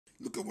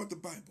Look at what the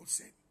Bible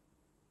said.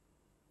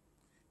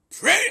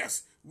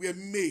 Prayers were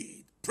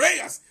made.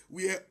 Prayers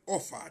were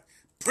offered.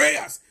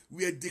 Prayers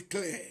were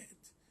declared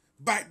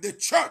by the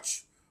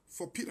church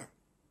for Peter,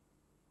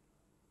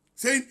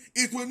 saying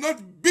it will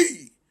not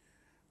be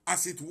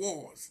as it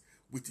was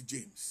with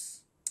James.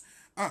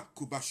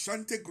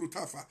 Kubashante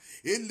Grutafa,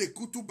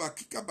 Elekutu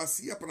Bakika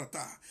Basia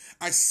Prata.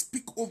 I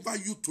speak over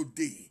you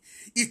today.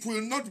 It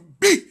will not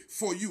be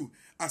for you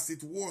as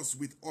it was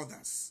with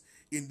others,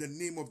 in the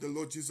name of the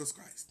Lord Jesus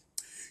Christ.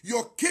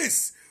 Your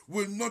case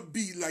will not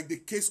be like the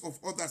case of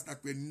others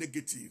that were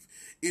negative,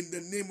 in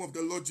the name of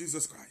the Lord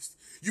Jesus Christ.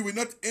 You will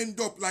not end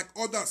up like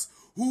others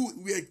who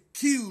were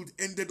killed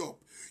ended up.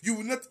 You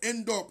will not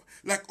end up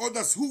like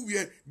others who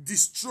were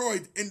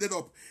destroyed ended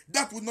up.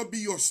 That will not be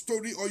your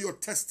story or your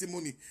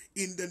testimony,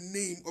 in the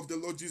name of the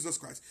Lord Jesus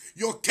Christ.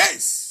 Your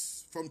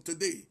case from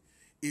today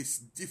is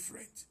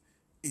different,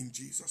 in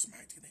Jesus'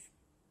 mighty name.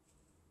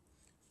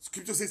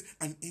 Scripture says,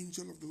 an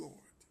angel of the Lord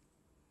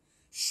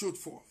showed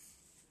forth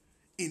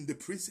in the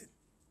prison.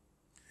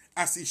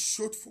 As he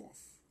showed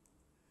forth,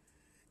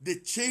 the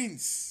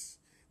chains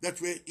that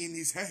were in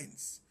his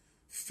hands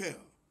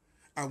fell.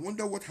 I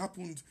wonder what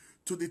happened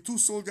to the two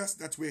soldiers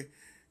that were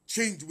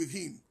chained with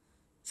him,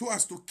 so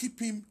as to keep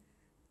him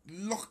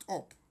locked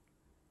up.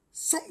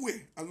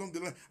 Somewhere along the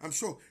line, I'm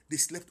sure they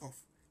slept off.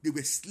 They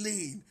were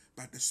slain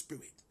by the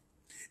Spirit.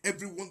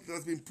 Everyone that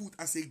has been put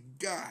as a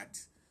guard,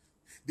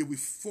 they will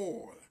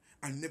fall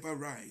and never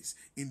rise,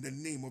 in the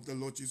name of the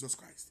Lord Jesus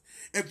Christ.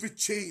 Every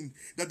chain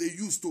that they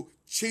use to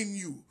chain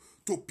you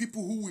to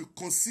people who will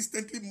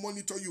consistently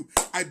monitor you,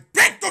 I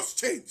break those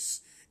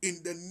chains in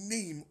the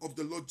name of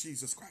the Lord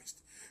Jesus Christ.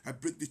 I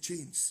break the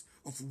chains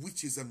of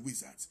witches and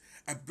wizards.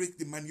 I break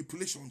the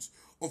manipulations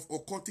of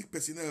occultic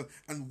personnel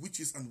and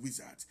witches and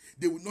wizards.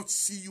 They will not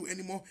see you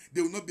anymore.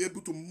 They will not be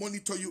able to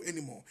monitor you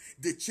anymore.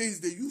 The chains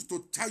they use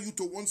to tie you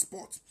to one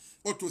spot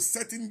or to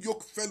certain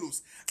yoke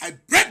fellows, I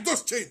break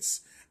those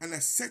chains and I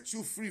set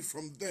you free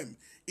from them,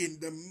 in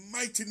the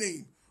mighty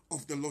name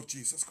of the Lord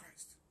Jesus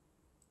Christ.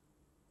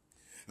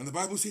 And the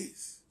Bible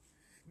says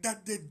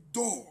that the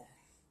door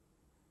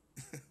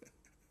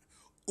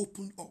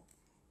opened up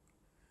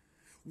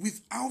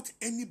without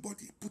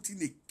anybody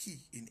putting a key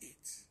in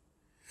it.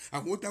 I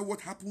wonder what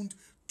happened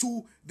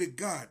to the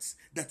guards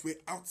that were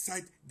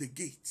outside the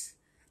gate,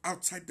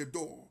 outside the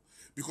door.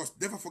 Because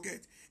never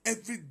forget,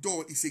 every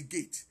door is a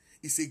gate,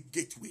 is a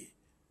gateway.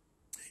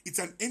 It's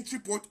an entry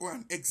point or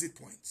an exit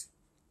point.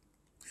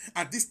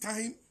 At this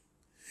time,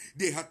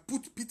 they had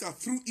put Peter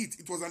through it.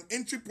 It was an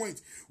entry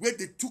point where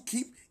they took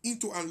him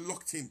into and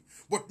locked him.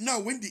 But now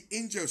when the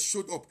angel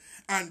showed up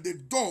and the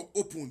door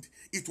opened,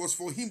 it was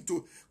for him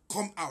to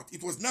come out.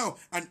 It was now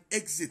an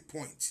exit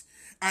point.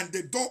 And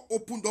the door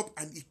opened up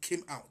and he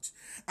came out.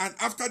 And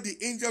after the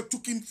angel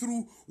took him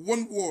through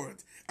one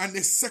ward and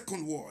a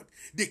second ward,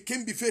 they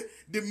came before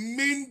the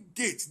main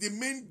gate, the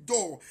main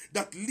door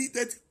that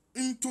leaded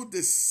into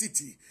the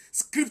city.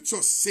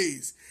 Scripture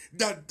says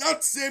that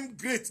that same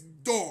great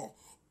door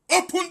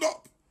opened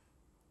up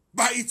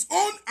by its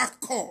own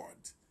accord,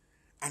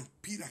 and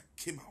Peter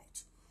came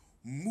out,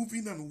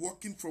 moving and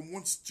walking from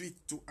one street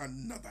to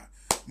another.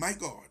 My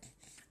God,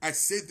 I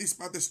say this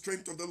by the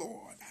strength of the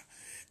Lord.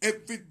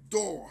 Every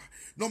door,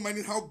 no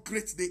matter how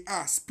great they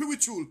are,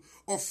 spiritual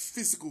or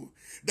physical,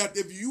 that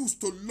they've used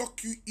to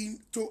lock you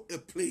into a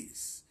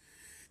place,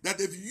 that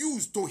they've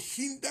used to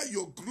hinder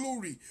your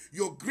glory,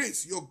 your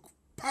grace, your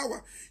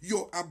power,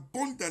 your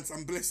abundance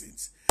and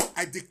blessings,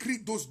 I decree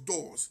those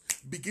doors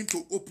begin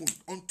to open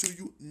unto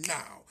you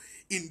now,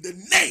 in the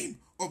name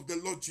of the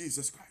Lord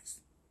Jesus Christ.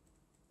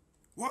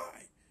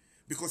 Why?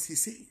 Because he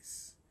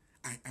says,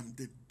 I am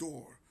the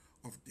door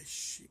of the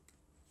sheep.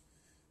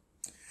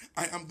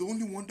 I am the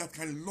only one that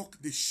can lock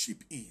the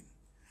sheep in.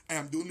 I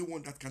am the only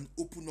one that can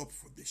open up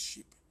for the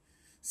sheep.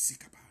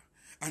 Sikaba.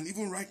 And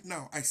even right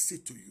now, I say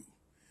to you,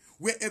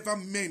 wherever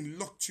men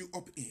locked you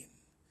up in,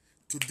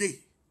 today,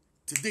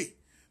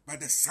 by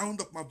the sound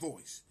of my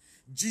voice,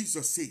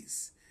 Jesus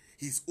says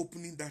he's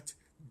opening that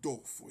door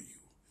for you.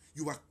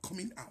 You are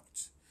coming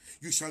out.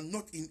 You shall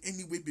not in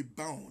any way be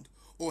bound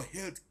or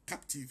held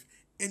captive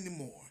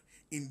anymore,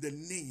 in the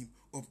name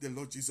of the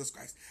Lord Jesus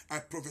Christ. I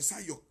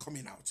prophesy you're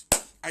coming out.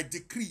 I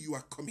decree you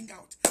are coming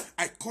out.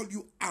 I call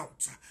you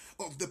out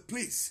of the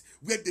place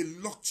where they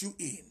locked you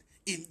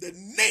in the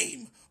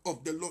name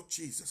of the Lord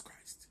Jesus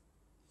Christ.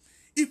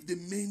 If the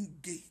main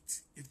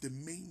gate, if the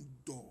main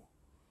door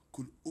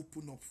could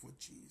open up for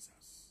Jesus,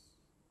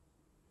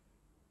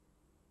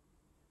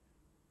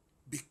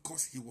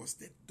 because he was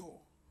the door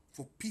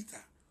for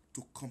Peter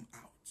to come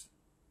out,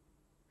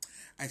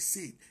 I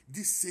said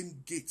these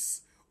same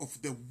gates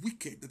of the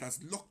wicked that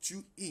has locked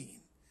you in,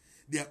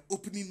 they are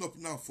opening up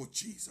now for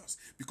Jesus,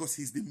 because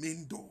he's the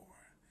main door.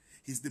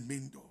 He's the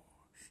main door.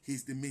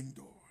 He's the main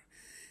door.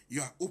 They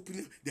are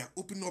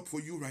opening up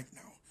for you right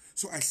now.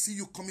 So I see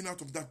you coming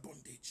out of that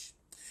bondage.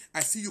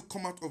 I see you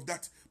come out of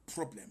that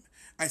problem.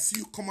 I see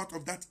you come out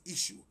of that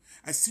issue.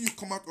 I see you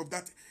come out of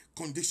that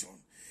condition.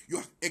 You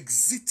are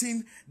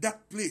exiting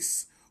that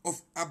place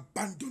of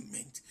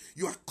abandonment.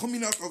 You are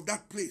coming out of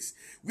that place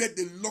where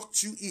they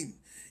locked you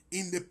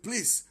in the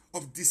place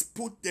of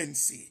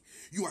despondency.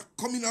 You are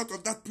coming out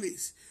of that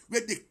place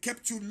where they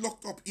kept you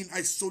locked up in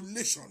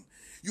isolation.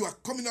 You are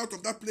coming out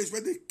of that place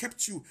where they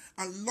kept you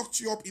and locked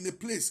you up in a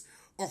place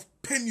of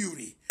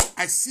penury.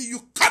 I see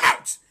you come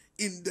out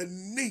in the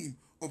name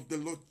of the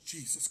Lord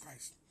Jesus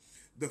Christ.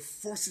 The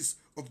forces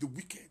of the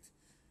wicked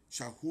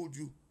shall hold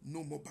you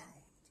no more bound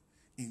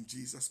in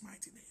Jesus'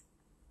 mighty name.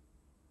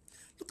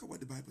 Look at what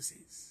the Bible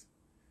says.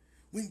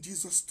 When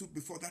Jesus stood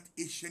before that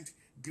ancient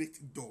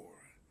great door,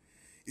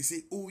 he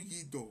said, "O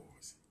ye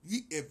doors,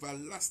 ye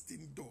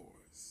everlasting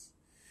doors,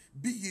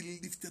 be ye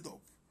lifted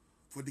up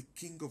for the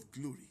King of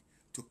glory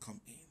to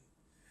come in."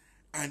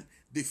 And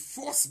the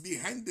force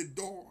behind the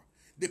door,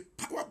 the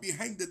power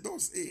behind the door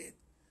said,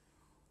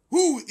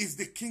 "Who is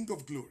the King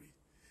of glory?"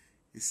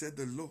 He said,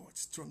 "The Lord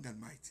strong and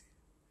mighty,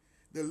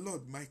 the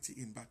Lord mighty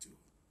in battle."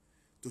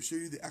 To show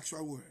you the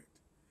actual word,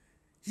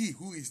 he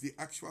who is the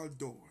actual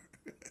door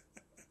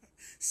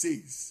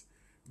says,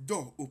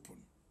 "Door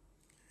open."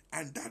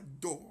 And that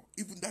door,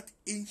 even that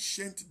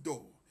ancient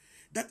door,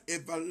 that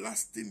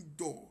everlasting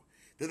door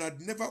that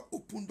had never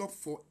opened up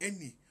for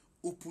any,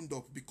 opened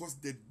up because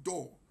the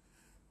door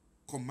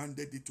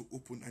commanded it to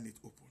open, and it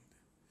opened.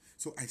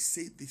 So I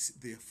say this,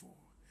 therefore,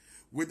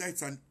 whether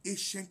it's an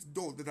ancient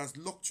door that has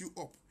locked you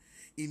up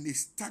in a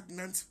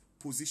stagnant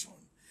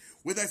position,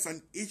 whether it's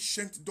an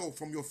ancient door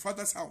from your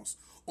father's house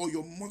or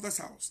your mother's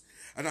house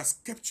that has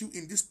kept you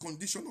in this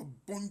condition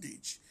of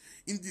bondage,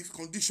 in this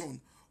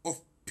condition of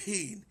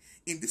pain,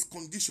 in this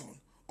condition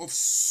of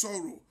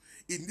sorrow,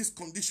 in this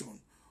condition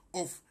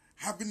of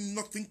having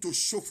nothing to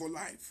show for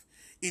life,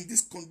 in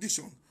this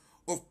condition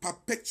of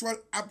perpetual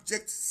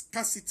abject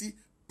scarcity,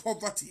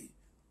 poverty,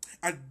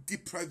 and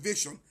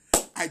deprivation,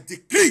 I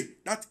decree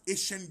that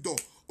ancient door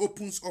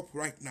opens up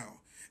right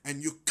now,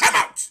 and you come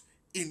out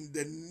in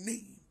the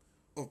name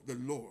of the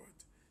Lord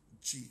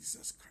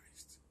Jesus Christ.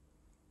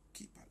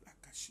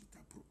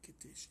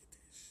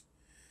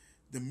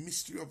 The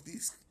mystery of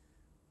this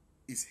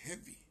is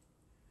heavy,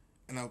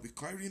 and I'll be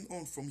carrying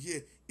on from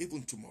here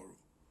even tomorrow.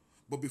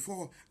 But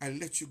before I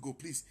let you go,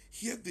 please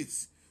hear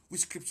this,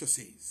 which scripture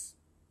says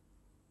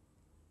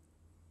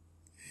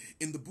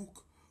in the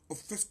book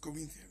of 1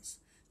 Corinthians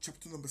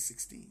chapter number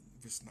 16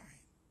 verse 9.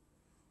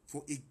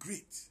 "For a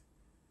great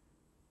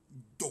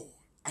door,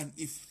 an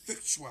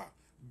effectual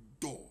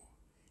door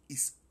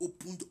is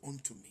opened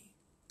unto me."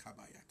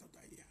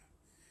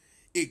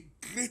 A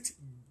great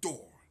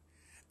door,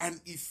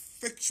 an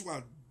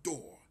effectual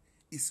door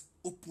is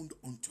opened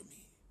unto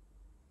me.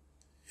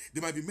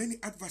 There might be many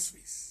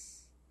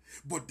adversaries,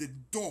 but the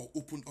door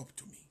opened up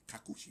to me.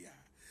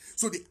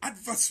 So the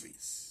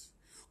adversaries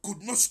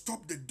could not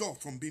stop the door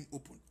from being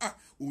opened.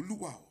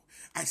 Oluwao,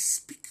 I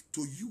speak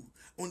to you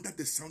under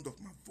the sound of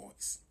my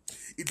voice.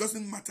 It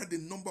doesn't matter the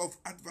number of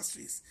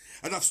adversaries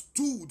that have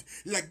stood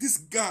like these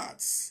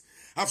guards,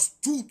 have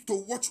stood to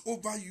watch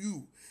over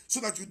you so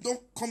that you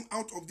don't come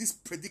out of this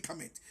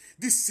predicament,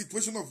 this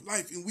situation of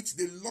life in which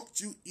they locked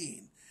you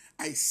in.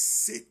 I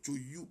say to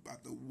you by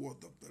the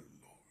word of the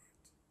Lord,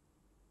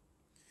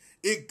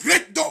 a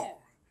great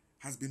door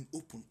has been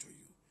opened to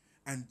you.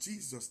 And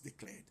Jesus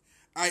declared,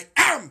 "I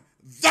am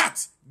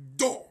that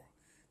door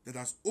that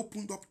has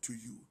opened up to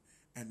you,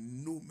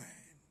 and no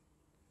man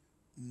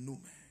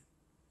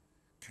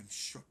can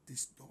shut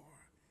this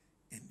door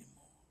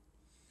anymore."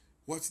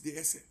 What's the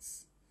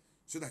essence?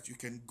 So that you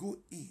can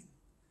go in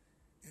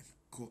and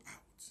go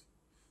out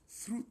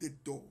through the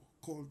door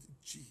called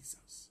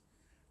Jesus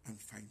and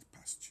find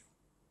pasture,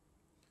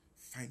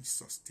 find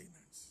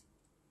sustenance,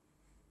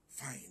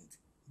 find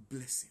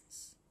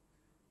blessings,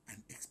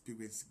 and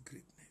experience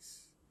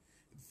greatness.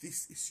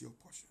 This is your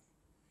portion.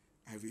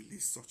 I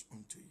release such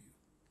unto you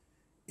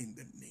in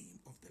the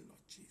name of the Lord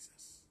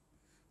Jesus.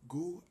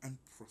 Go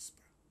and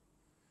prosper.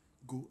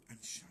 Go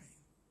and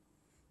shine.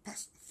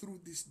 Pass through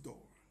this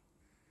door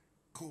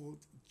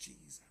called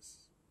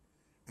Jesus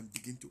and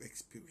begin to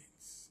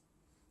experience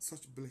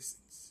such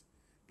blessings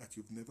that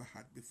you've never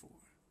had before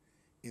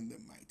in the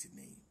mighty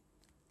name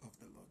of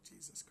the Lord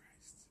Jesus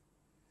Christ.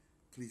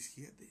 Please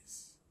hear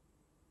this.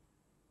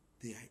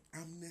 The I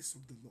amness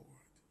of the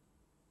Lord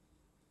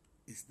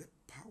is the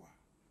power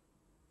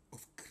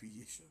of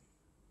creation,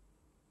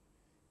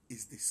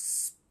 is the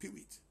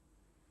spirit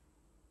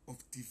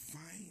of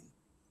divine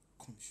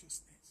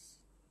consciousness,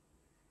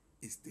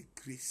 is the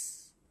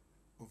grace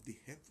of the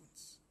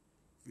heavens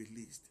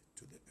released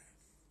to the earth.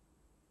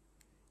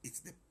 It's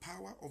the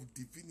power of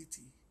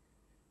divinity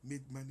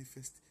made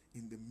manifest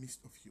in the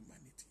midst of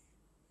humanity.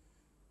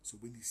 So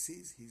when he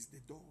says he's the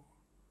door,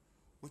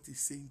 what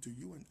he's saying to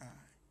you and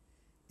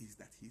I is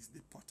that he's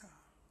the potter.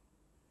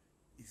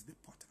 Is the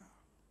potter.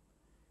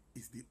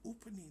 Is the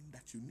opening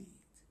that you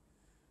need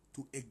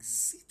to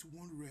exit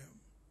one realm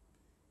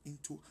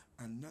into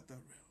another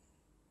realm,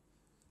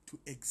 to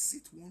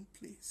exit one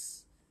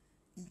place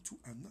into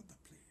another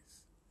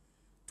place,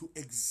 to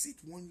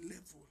exit one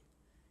level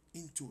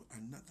into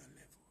another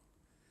level.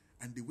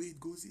 And the way it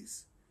goes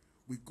is,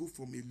 we go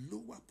from a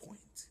lower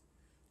point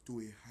to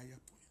a higher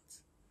point,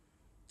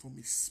 from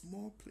a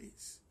small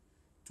place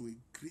to a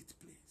great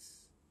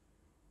place,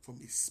 from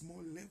a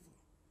small level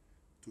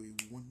to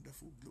a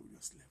wonderful,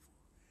 glorious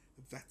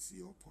level. That's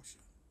your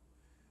portion.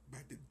 By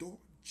the door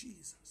of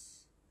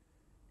Jesus,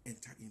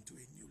 enter into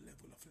a new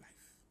level of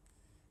life.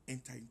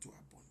 Enter into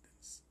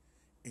abundance.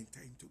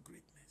 Enter into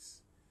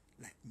greatness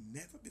like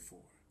never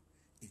before,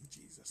 in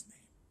Jesus'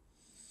 name.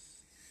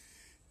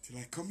 Till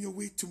I come your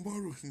way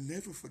tomorrow,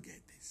 never forget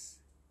this.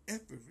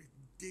 Every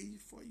day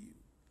for you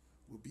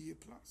will be a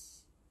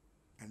plus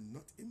and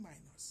not a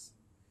minus,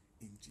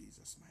 in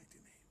Jesus' mighty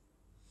name.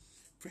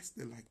 Press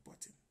the like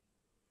button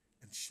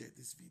and share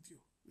this video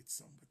with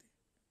somebody.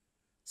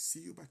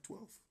 See you by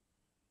 12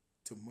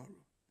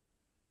 tomorrow,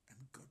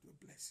 and God will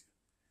bless you.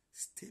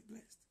 Stay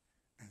blessed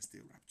and stay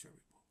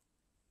rapturable,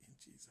 in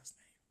Jesus'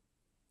 name.